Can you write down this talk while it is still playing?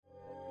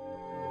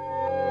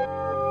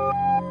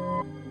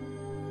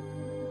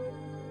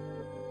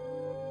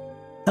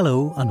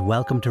Hello and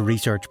welcome to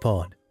Research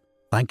Pod.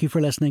 Thank you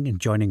for listening and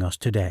joining us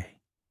today.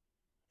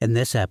 In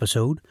this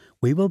episode,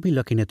 we will be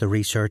looking at the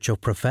research of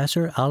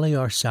Professor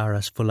Aleor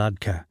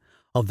Saras-Fuladka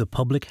of the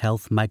Public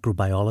Health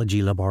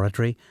Microbiology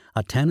Laboratory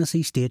at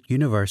Tennessee State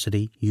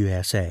University,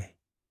 USA.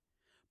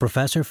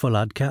 Professor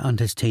Fuladka and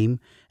his team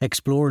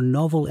explore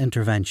novel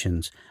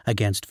interventions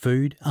against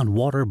food and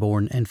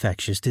waterborne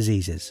infectious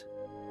diseases.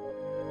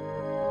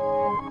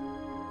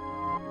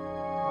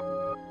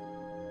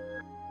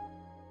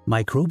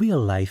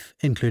 Microbial life,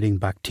 including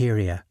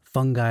bacteria,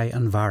 fungi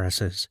and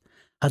viruses,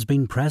 has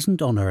been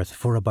present on Earth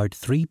for about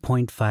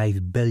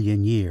 3.5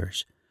 billion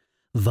years,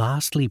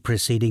 vastly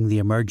preceding the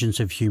emergence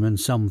of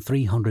humans some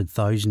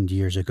 300,000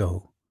 years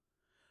ago.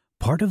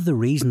 Part of the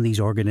reason these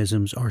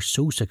organisms are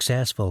so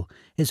successful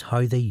is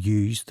how they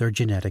use their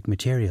genetic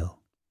material.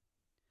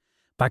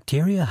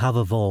 Bacteria have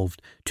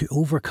evolved to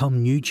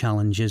overcome new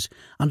challenges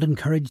and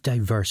encourage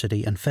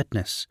diversity and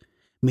fitness,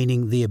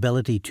 meaning the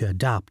ability to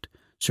adapt,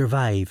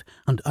 survive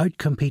and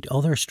outcompete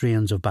other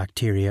strains of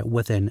bacteria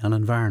within an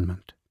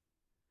environment.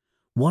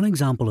 One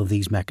example of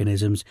these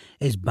mechanisms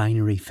is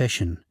binary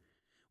fission,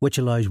 which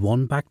allows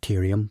one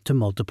bacterium to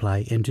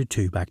multiply into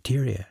two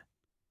bacteria.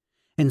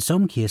 In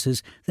some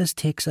cases, this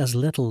takes as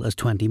little as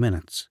 20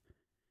 minutes.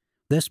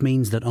 This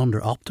means that under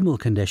optimal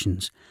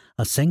conditions,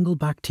 a single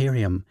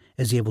bacterium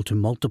is able to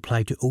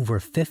multiply to over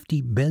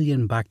 50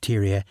 billion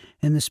bacteria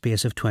in the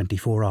space of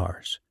 24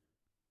 hours.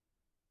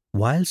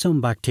 While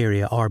some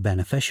bacteria are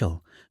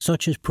beneficial,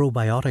 such as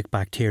probiotic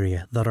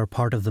bacteria that are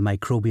part of the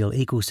microbial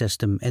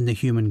ecosystem in the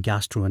human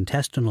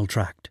gastrointestinal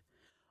tract,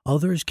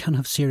 others can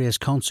have serious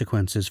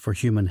consequences for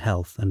human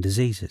health and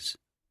diseases.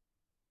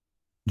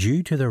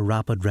 Due to their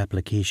rapid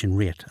replication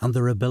rate and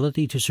their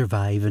ability to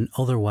survive in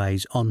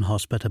otherwise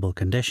unhospitable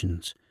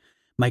conditions,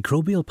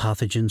 microbial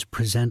pathogens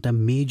present a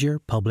major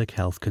public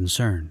health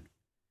concern.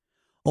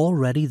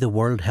 Already the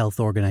World Health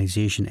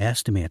Organization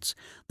estimates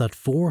that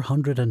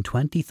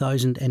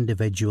 420,000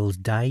 individuals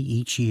die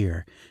each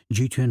year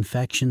due to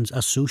infections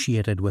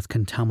associated with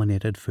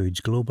contaminated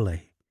foods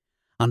globally,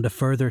 and a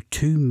further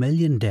 2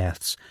 million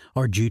deaths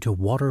are due to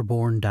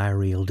waterborne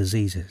diarrheal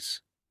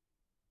diseases.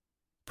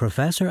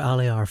 Professor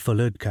Aleor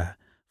Fuladka,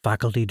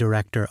 Faculty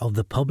Director of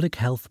the Public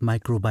Health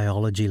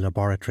Microbiology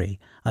Laboratory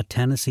at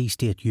Tennessee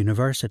State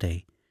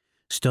University,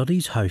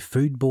 studies how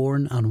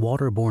foodborne and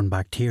waterborne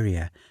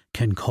bacteria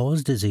can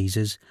cause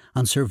diseases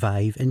and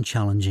survive in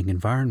challenging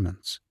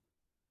environments.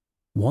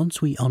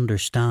 Once we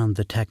understand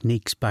the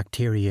techniques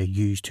bacteria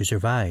use to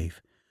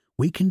survive,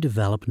 we can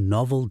develop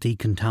novel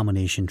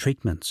decontamination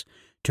treatments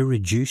to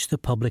reduce the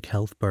public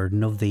health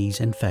burden of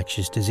these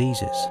infectious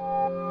diseases.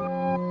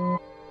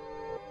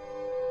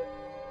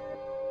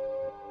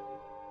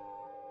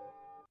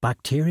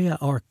 Bacteria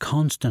are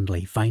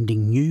constantly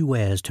finding new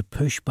ways to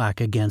push back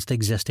against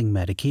existing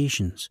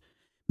medications,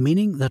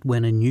 meaning that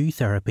when a new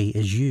therapy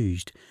is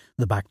used,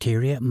 the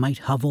bacteria might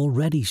have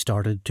already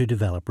started to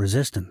develop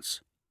resistance.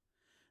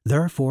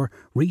 Therefore,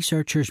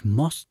 researchers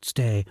must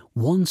stay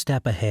one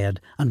step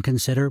ahead and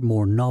consider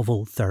more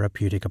novel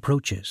therapeutic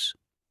approaches.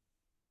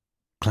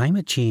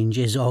 Climate change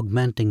is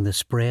augmenting the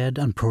spread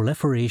and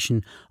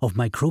proliferation of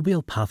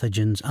microbial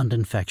pathogens and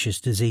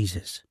infectious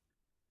diseases.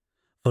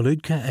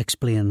 Fuladka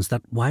explains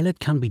that while it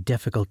can be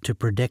difficult to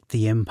predict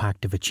the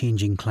impact of a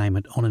changing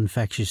climate on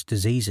infectious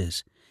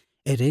diseases,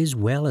 it is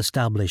well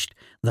established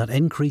that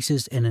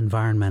increases in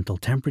environmental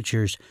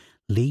temperatures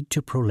lead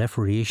to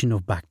proliferation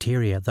of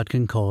bacteria that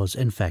can cause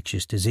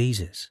infectious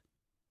diseases.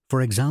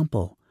 For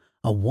example,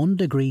 a 1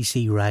 degree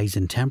C rise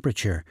in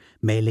temperature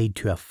may lead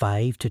to a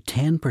 5 to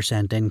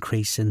 10%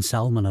 increase in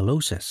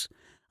salmonellosis,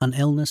 an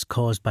illness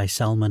caused by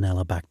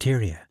Salmonella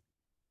bacteria.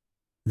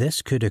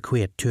 This could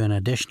equate to an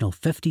additional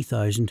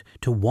 50,000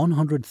 to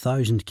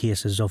 100,000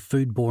 cases of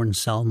foodborne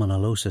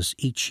salmonellosis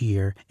each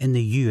year in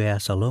the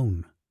US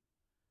alone.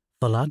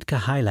 Fuladka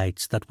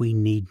highlights that we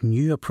need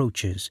new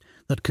approaches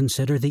that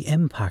consider the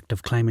impact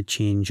of climate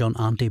change on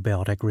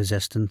antibiotic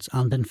resistance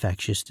and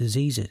infectious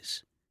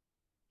diseases.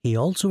 He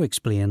also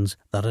explains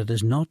that it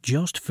is not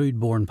just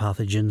foodborne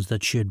pathogens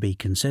that should be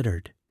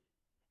considered.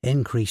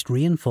 Increased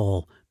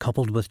rainfall,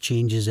 coupled with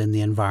changes in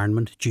the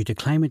environment due to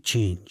climate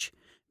change,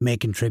 may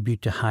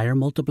contribute to higher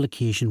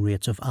multiplication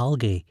rates of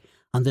algae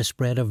and the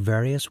spread of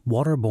various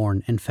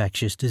waterborne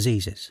infectious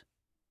diseases.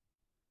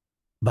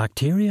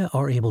 Bacteria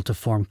are able to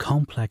form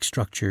complex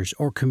structures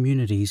or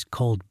communities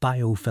called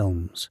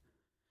biofilms.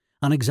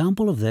 An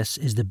example of this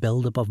is the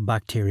buildup of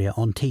bacteria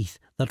on teeth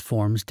that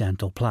forms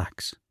dental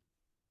plaques.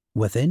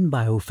 Within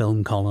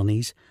biofilm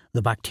colonies,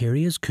 the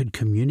bacteria could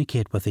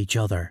communicate with each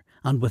other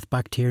and with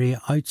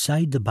bacteria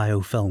outside the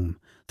biofilm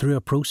through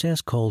a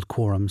process called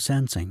quorum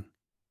sensing.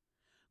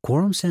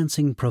 Quorum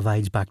sensing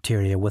provides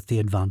bacteria with the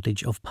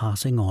advantage of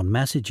passing on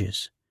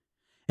messages.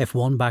 If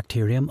one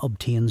bacterium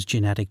obtains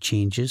genetic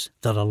changes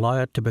that allow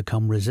it to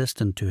become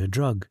resistant to a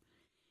drug,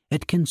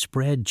 it can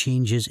spread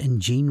changes in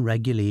gene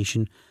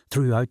regulation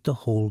throughout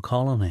the whole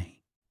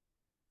colony.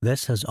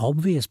 This has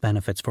obvious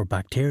benefits for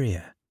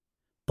bacteria,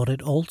 but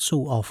it also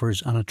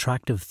offers an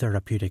attractive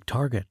therapeutic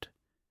target.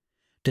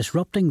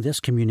 Disrupting this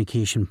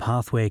communication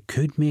pathway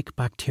could make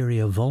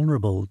bacteria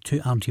vulnerable to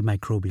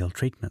antimicrobial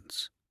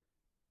treatments.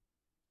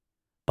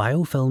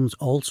 Biofilms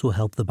also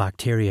help the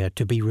bacteria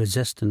to be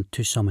resistant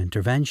to some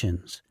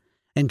interventions,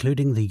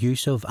 including the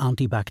use of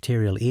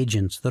antibacterial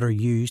agents that are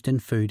used in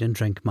food and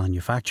drink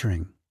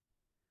manufacturing.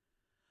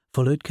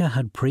 Volodka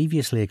had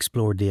previously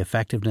explored the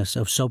effectiveness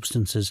of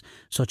substances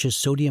such as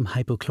sodium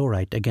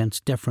hypochlorite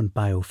against different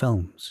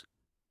biofilms.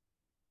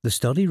 The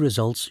study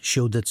results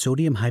showed that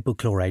sodium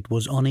hypochlorite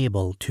was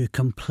unable to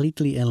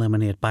completely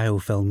eliminate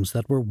biofilms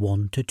that were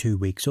 1 to 2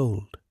 weeks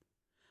old.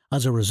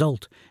 As a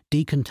result,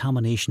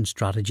 decontamination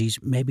strategies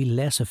may be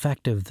less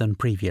effective than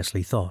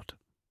previously thought.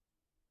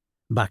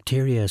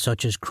 Bacteria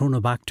such as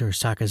Chronobacter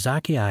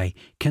sakazakii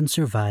can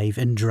survive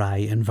in dry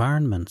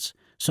environments,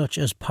 such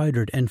as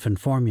powdered infant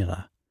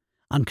formula,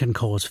 and can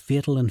cause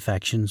fatal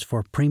infections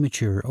for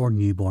premature or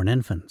newborn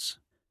infants.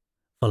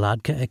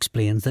 Volodka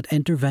explains that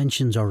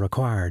interventions are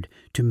required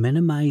to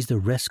minimize the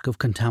risk of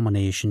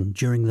contamination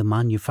during the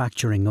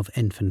manufacturing of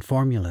infant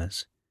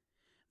formulas.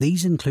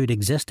 These include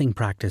existing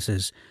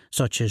practices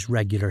such as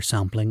regular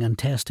sampling and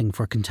testing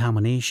for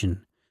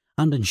contamination,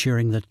 and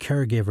ensuring that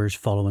caregivers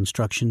follow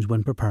instructions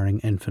when preparing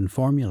infant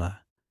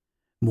formula.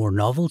 More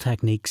novel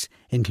techniques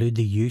include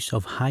the use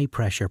of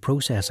high-pressure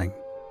processing.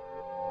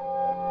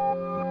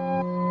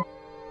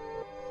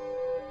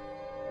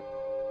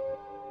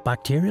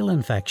 Bacterial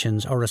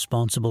infections are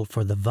responsible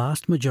for the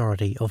vast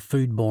majority of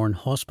foodborne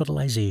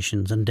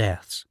hospitalizations and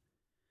deaths.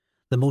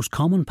 The most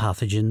common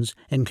pathogens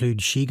include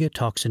Shiga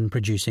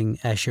toxin-producing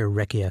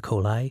Escherichia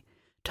coli,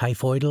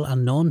 typhoidal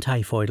and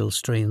non-typhoidal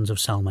strains of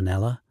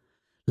Salmonella,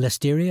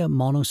 Listeria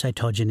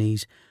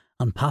monocytogenes,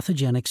 and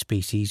pathogenic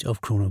species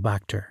of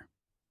Chronobacter.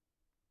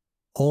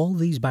 All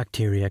these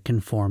bacteria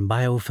can form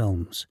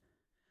biofilms,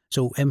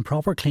 so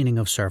improper cleaning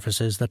of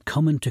surfaces that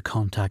come into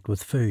contact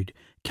with food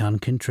can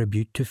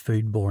contribute to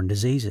foodborne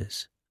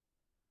diseases.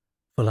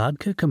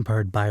 Volodka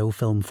compared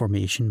biofilm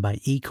formation by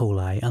E.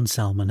 coli and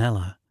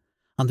Salmonella,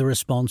 and the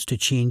response to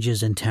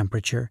changes in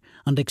temperature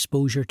and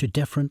exposure to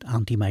different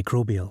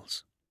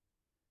antimicrobials.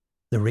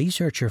 The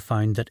researcher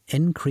found that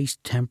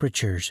increased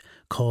temperatures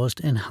caused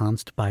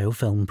enhanced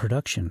biofilm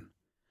production,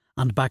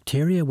 and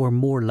bacteria were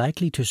more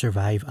likely to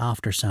survive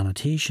after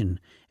sanitation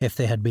if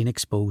they had been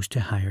exposed to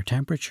higher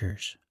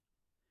temperatures.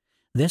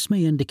 This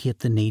may indicate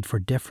the need for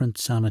different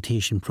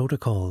sanitation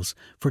protocols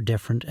for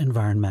different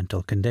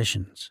environmental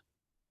conditions.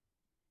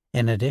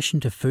 In addition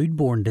to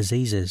foodborne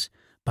diseases,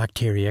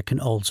 bacteria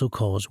can also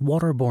cause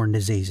waterborne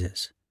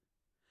diseases.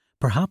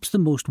 Perhaps the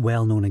most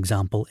well-known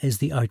example is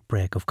the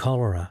outbreak of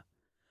cholera,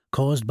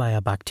 caused by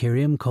a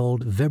bacterium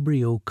called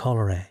Vibrio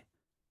cholerae.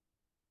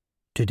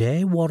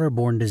 Today,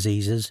 waterborne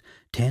diseases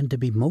tend to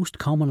be most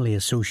commonly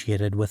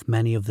associated with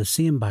many of the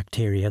same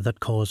bacteria that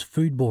cause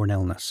foodborne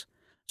illness,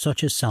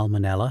 such as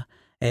Salmonella,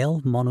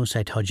 L.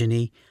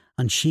 monocytogene,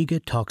 and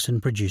Shiga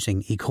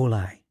toxin-producing E.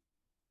 coli.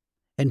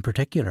 In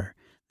particular,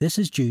 this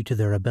is due to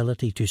their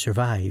ability to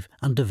survive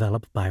and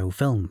develop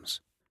biofilms.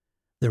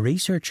 The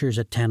researchers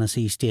at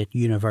Tennessee State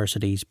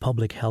University's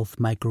Public Health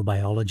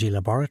Microbiology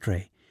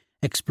Laboratory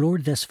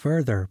explored this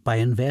further by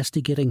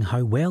investigating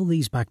how well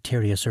these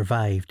bacteria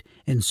survived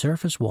in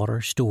surface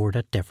water stored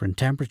at different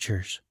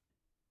temperatures.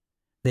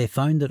 They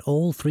found that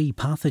all three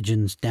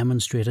pathogens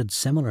demonstrated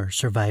similar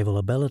survival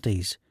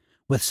abilities,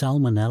 with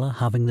Salmonella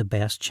having the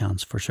best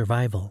chance for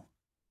survival.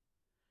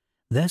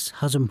 This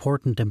has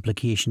important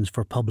implications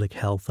for public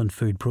health and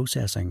food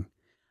processing,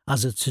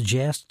 as it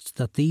suggests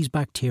that these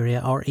bacteria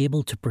are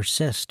able to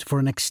persist for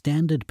an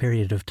extended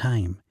period of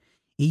time,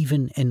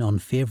 even in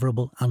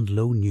unfavourable and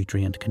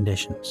low-nutrient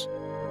conditions.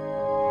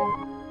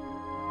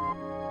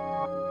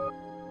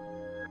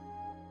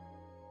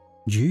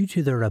 Due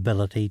to their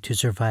ability to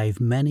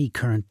survive many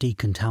current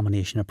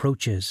decontamination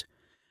approaches,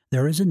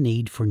 there is a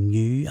need for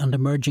new and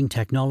emerging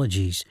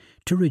technologies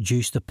to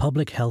reduce the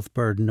public health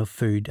burden of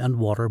food and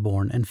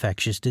waterborne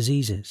infectious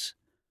diseases.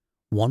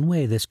 One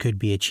way this could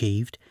be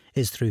achieved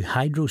is through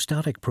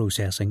hydrostatic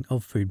processing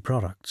of food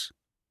products.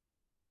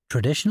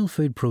 Traditional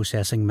food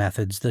processing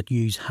methods that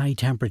use high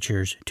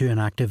temperatures to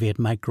inactivate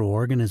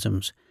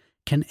microorganisms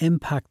can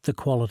impact the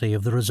quality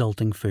of the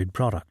resulting food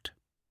product.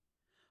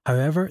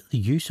 However, the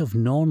use of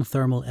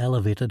non-thermal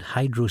elevated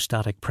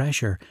hydrostatic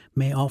pressure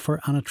may offer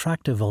an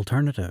attractive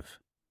alternative.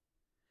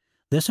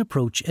 This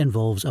approach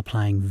involves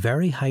applying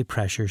very high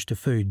pressures to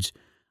foods,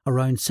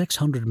 around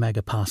 600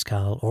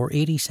 megapascal or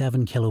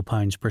 87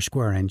 kilopounds per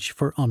square inch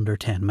for under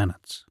 10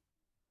 minutes.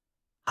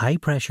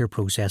 High-pressure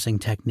processing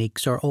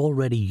techniques are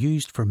already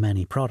used for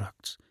many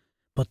products,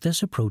 but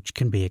this approach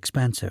can be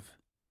expensive.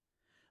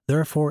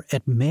 Therefore,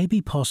 it may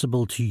be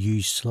possible to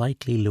use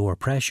slightly lower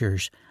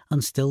pressures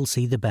and still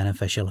see the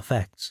beneficial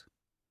effects.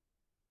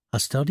 A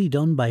study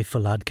done by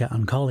Volodka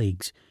and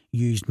colleagues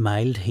used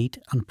mild heat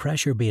and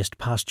pressure-based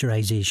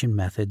pasteurization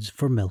methods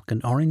for milk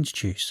and orange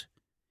juice.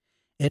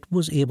 It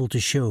was able to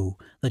show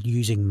that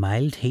using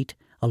mild heat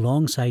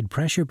alongside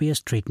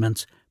pressure-based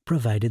treatments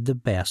provided the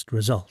best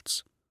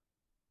results.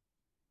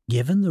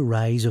 Given the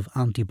rise of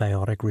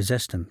antibiotic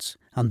resistance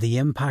and the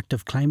impact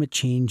of climate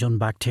change on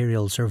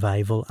bacterial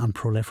survival and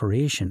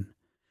proliferation,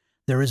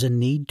 there is a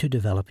need to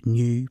develop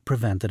new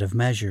preventative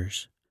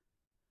measures.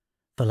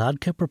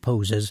 Vladka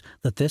proposes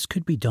that this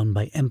could be done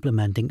by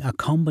implementing a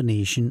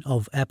combination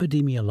of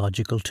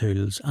epidemiological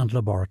tools and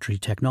laboratory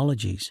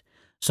technologies,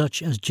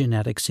 such as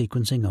genetic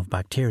sequencing of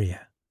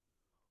bacteria.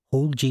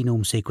 Whole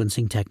genome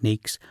sequencing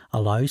techniques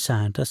allow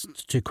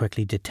scientists to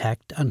quickly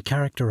detect and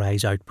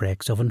characterize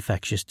outbreaks of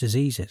infectious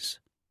diseases.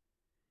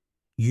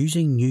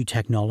 Using new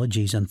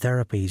technologies and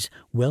therapies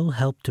will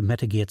help to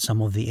mitigate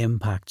some of the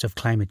impacts of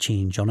climate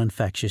change on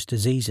infectious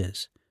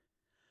diseases,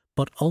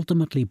 but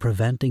ultimately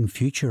preventing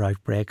future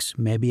outbreaks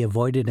may be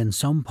avoided in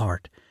some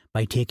part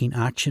by taking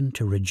action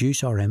to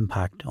reduce our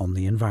impact on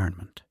the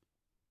environment.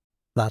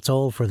 That's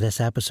all for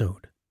this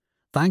episode.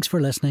 Thanks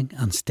for listening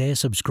and stay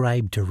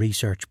subscribed to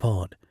Research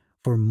Pod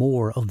for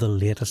more of the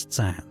latest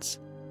science.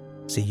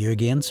 See you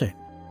again soon.